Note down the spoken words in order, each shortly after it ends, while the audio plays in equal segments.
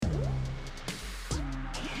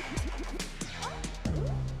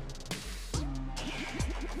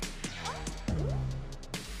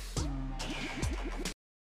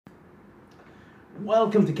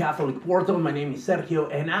welcome to Catholic Portal. My name is Sergio,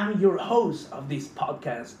 and I'm your host of this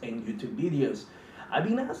podcast and YouTube videos. I've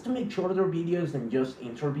been asked to make shorter videos than just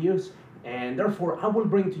interviews, and therefore I will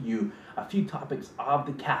bring to you a few topics of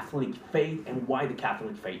the Catholic faith and why the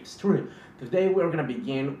Catholic faith is true. Today we're going to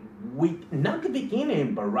begin with not the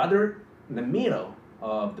beginning, but rather the middle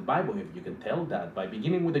of the Bible, if you can tell that, by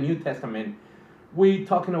beginning with the New Testament. We're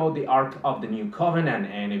talking about the Ark of the New Covenant,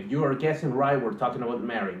 and if you are guessing right, we're talking about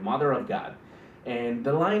Mary, Mother of God. And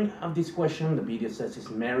the line of this question, the video says, is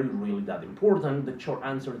Mary really that important? The short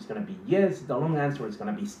answer is going to be yes. The long answer is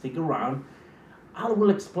going to be stick around. I will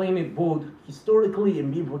explain it both historically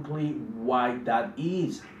and biblically why that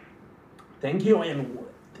is. Thank you, and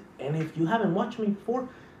if you haven't watched me before,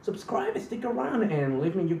 subscribe, stick around, and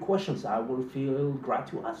leave me your questions. I will feel glad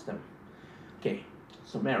to ask them. Okay,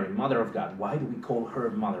 so Mary, Mother of God. Why do we call her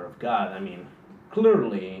Mother of God? I mean,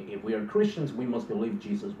 clearly, if we are Christians, we must believe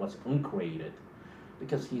Jesus was uncreated,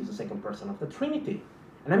 because he is the second person of the Trinity.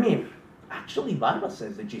 And I mean, actually, Bible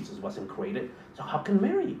says that Jesus wasn't created, so how can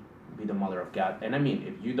Mary be the Mother of God? And I mean,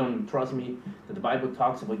 if you don't trust me that the Bible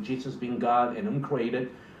talks about Jesus being God and uncreated,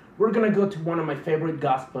 we're going to go to one of my favorite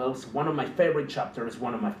Gospels, one of my favorite chapters,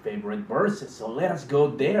 one of my favorite verses. So let us go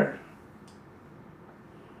there.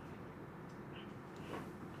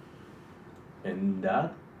 And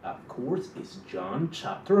that, of course, is John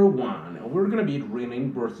chapter 1. And we're going to be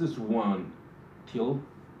reading verses 1 till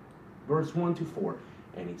verse 1 to 4.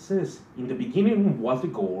 And it says, in the beginning was the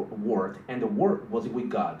Word, and the Word was with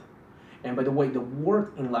God. And by the way, the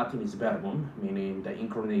word in Latin is verbum, meaning the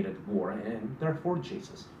incarnated Word, and therefore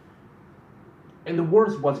Jesus. And the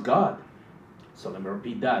Word was God. So let me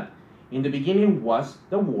repeat that. In the beginning was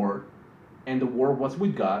the Word, and the Word was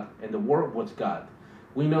with God, and the Word was God.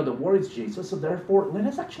 We know the Word is Jesus, so therefore let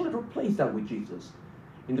us actually replace that with Jesus.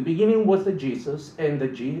 In the beginning was the Jesus, and the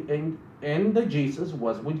Jesus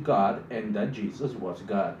was with God, and that Jesus was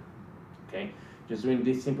God. Okay? Just doing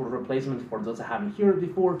this simple replacement for those that haven't heard it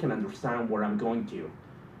before can understand where I'm going to.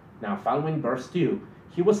 Now, following verse 2,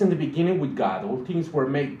 he was in the beginning with God. All things were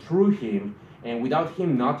made through him, and without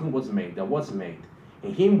him nothing was made that was made.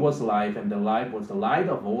 In him was life, and the life was the light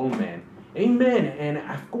of all men. Amen. And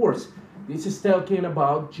of course, this is talking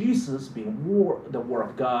about Jesus being the Word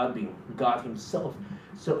of God, being God himself.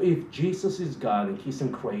 So if Jesus is God and he's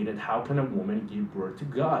uncreated, how can a woman give birth to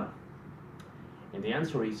God? And the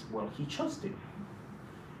answer is, well, he chose to.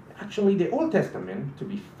 Actually, the Old Testament, to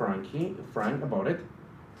be frank about it,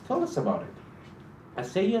 tell us about it.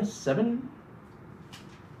 Isaiah 7,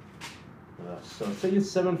 Isaiah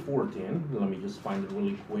 7:14, let me just find it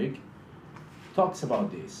really quick, talks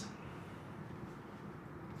about this.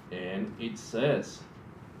 And it says,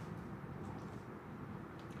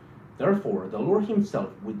 therefore, the Lord himself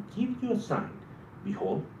will give you a sign.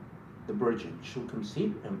 Behold, the virgin shall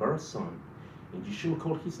conceive and bear a son, and you shall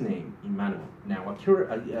call his name Emmanuel. Now,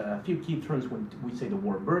 a few key terms when we say the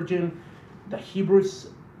word virgin. The Hebrews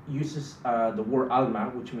uses the word Alma,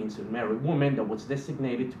 which means a married woman that was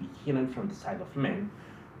designated to be hidden from the sight of men,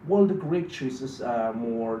 while the Greek chooses a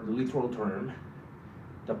more literal term,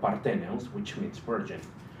 the Parthenos, which means virgin.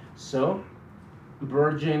 So,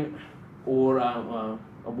 virgin or a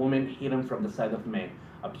woman hidden from the sight of men,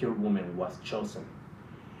 a pure woman was chosen.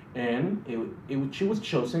 And she was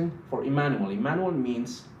chosen for Emmanuel. Emmanuel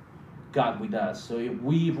means God with us. So if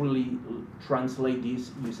we really translate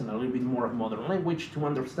this using a little bit more of modern language to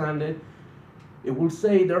understand it, it will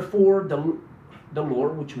say, therefore, the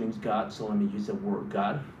Lord, which means God, so let me use the word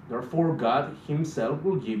God. Therefore, God himself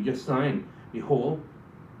will give you a sign. Behold,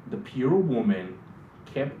 the pure woman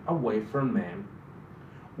kept away from man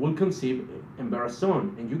will conceive and bear a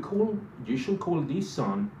son, and you shall call this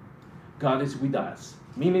son God is with us,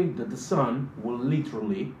 meaning that the son will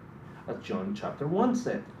literally, as John chapter 1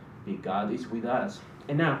 said, be God is with us.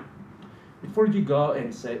 And now, before you go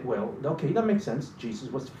and say, well, okay, that makes sense, Jesus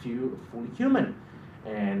was fully human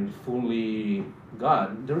and fully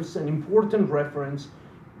God, there's an important reference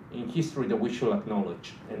in history that we should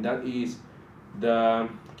acknowledge, and that is the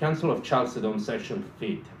Council of Chalcedon, section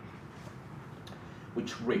 5,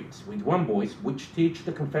 which reads, with one voice, which teach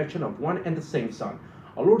the confession of one and the same Son,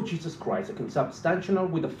 our Lord Jesus Christ, a consubstantial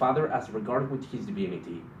with the Father as regard with his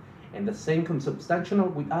divinity, and the same consubstantial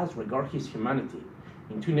with us regard his humanity,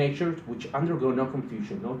 in two natures which undergo no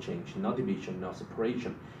confusion, no change, no division, no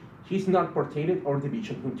separation. He is not partaken or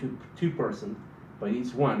division into two persons, but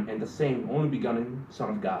is one and the same only begotten Son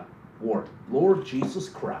of God, Word, Lord Jesus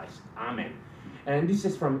Christ. Amen. And this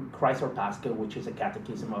is from Christ Our Pascha, which is a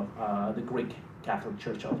catechism of the Greek Catholic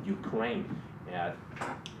Church of Ukraine.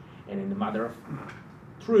 And in the matter of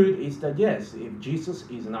truth is that yes, if Jesus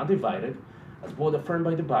is not divided, as both affirmed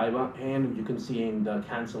by the Bible and you can see in the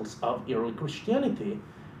councils of early Christianity,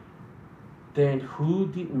 then who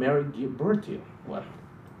did Mary give birth to? Well,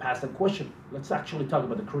 past that question. Let's actually talk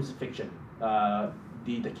about the crucifixion.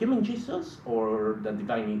 Did the human Jesus or the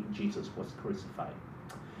divine Jesus was crucified?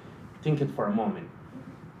 Think it for a moment.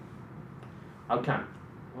 I'll count.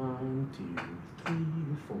 1, 2, 3,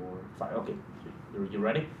 4, 5. Okay, you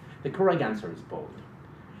ready? The correct answer is both.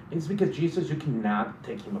 It's because Jesus, you cannot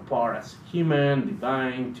take him apart as human,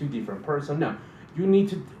 divine, two different persons. No, you need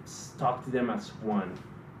to talk to them as one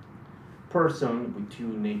person with two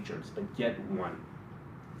natures, but yet one.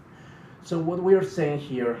 So what we are saying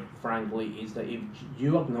here, frankly, is that if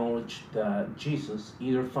you acknowledge that Jesus,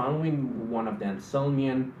 either following one of the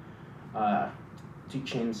Anselmian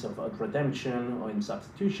teachings of redemption or in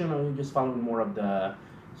substitution, or just following more of the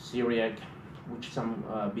Syriac, which some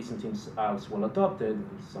Byzantines as well adopted,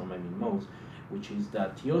 some I mean most, which is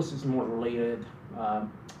that theosis more related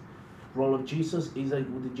role of Jesus is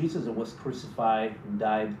that Jesus was crucified,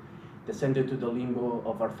 died, descended to the limbo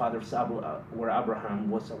of our fathers where Abraham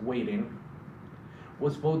was awaiting,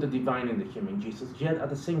 was both the divine and the human Jesus. Yet at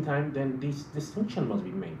the same time, then this distinction must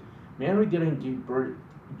be made. Mary didn't give birth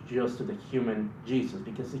just to the human Jesus,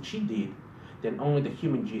 because if she did, then only the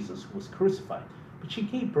human Jesus was crucified. But she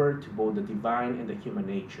gave birth to both the divine and the human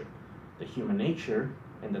nature. The human nature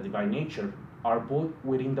and the divine nature are both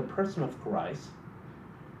within the person of Christ.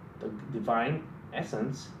 The divine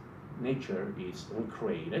essence, nature, is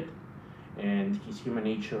uncreated, and his human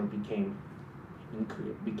nature became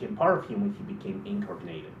part of him when he became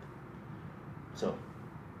incarnated. So,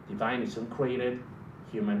 divine is uncreated,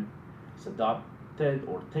 human is adopted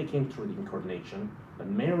or taken through the incarnation, but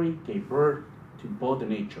Mary gave birth to both the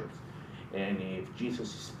natures. And if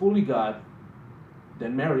Jesus is fully God,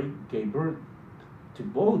 then Mary gave birth to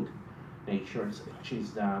both natures.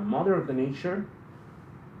 She's the mother of the nature,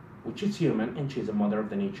 which is human, and she's the mother of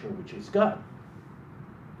the nature, which is God.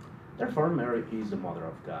 Therefore, Mary is the mother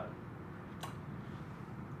of God.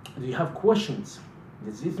 Do you have questions?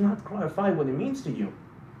 Does this not clarify what it means to you?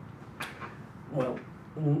 Well,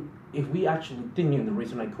 if we actually think, and the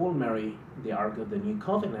reason I call Mary the Ark of the New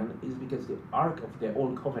Covenant is because the Ark of the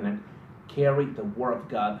Old Covenant carried the Word of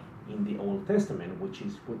God in the Old Testament, which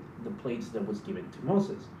is the place that was given to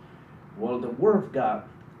Moses. Well, the Word of God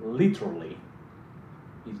literally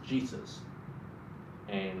is Jesus.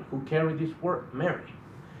 And who carried this word? Mary.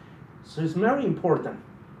 So is Mary important?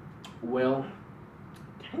 Well,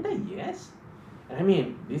 kinda yes. I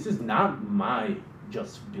mean, this is not my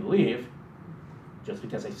just belief, just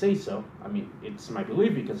because I say so. I mean, it's my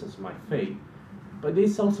belief because it's my faith. But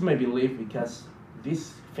it's also my belief because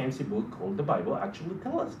this fancy book called the Bible actually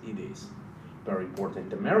tells us it is very important.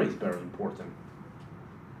 The Mary is very important.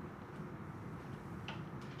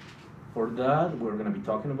 For that, we're going to be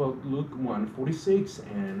talking about Luke 1:46,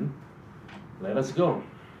 and let us go.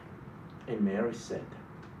 And Mary said,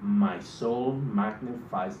 "My soul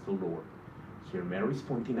magnifies the Lord." Here Mary is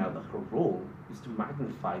pointing out that her role is to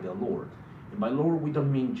magnify the Lord. And by Lord, we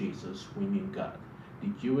don't mean Jesus, we mean God. The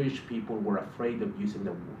Jewish people were afraid of using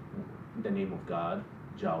the name of God,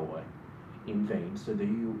 Yahweh, in vain, so they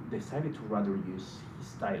decided to rather use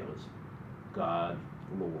his titles, God,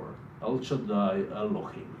 Lord, El Shaddai,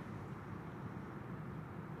 Elohim.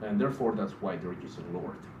 And therefore, that's why they're using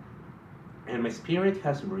Lord. And my spirit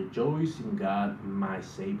has rejoiced in God, my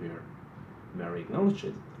Savior. Mary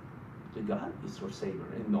acknowledges that God is her Savior,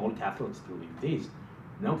 and all Catholics believe this.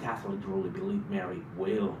 No Catholic really believe Mary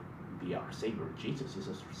will be our Savior. Jesus is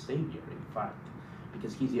our Savior, in fact,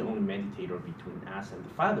 because he's the only mediator between us and the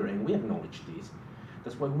Father, and we acknowledge this.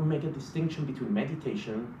 That's why we make a distinction between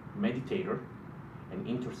meditation, meditator, and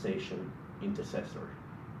intercession, intercessor.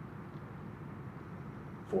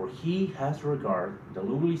 For he has regard the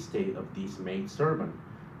lowly state of this maidservant.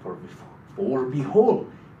 For behold,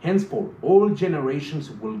 henceforth all generations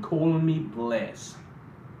will call me blessed.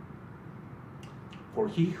 For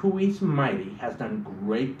he who is mighty has done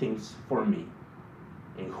great things for me,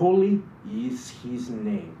 and holy is his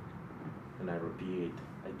name. And I repeat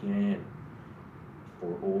again,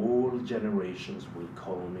 for all generations will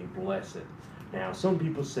call me blessed. Now, some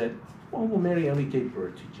people said, well, Mary only gave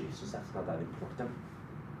birth to Jesus. That's not that important.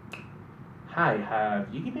 Hi,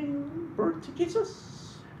 have you given birth to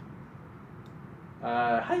Jesus?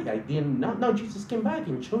 Hi, I did not know Jesus came back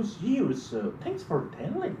and chose you, so thanks for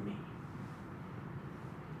telling me.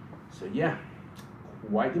 So yeah,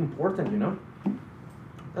 quite important, you know.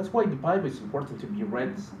 That's why the Bible is important to be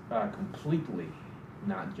read completely,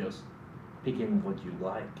 not just picking what you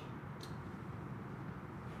like.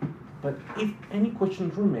 But if any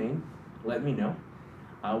questions remain, let me know.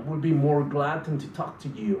 I would be more glad than to talk to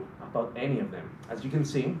you about any of them. As you can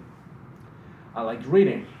see, I like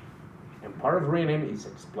reading, and part of reading is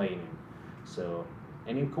explaining. So,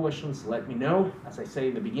 any questions, let me know. As I say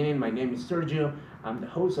in the beginning, my name is Sergio. I'm the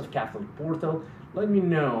host of Catholic Portal. Let me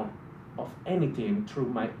know of anything through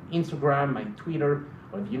my Instagram, my Twitter,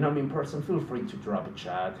 or if you know me in person, feel free to drop a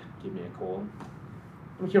chat, give me a call.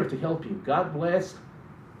 I'm here to help you. God bless,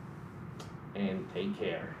 and take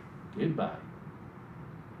care. Goodbye.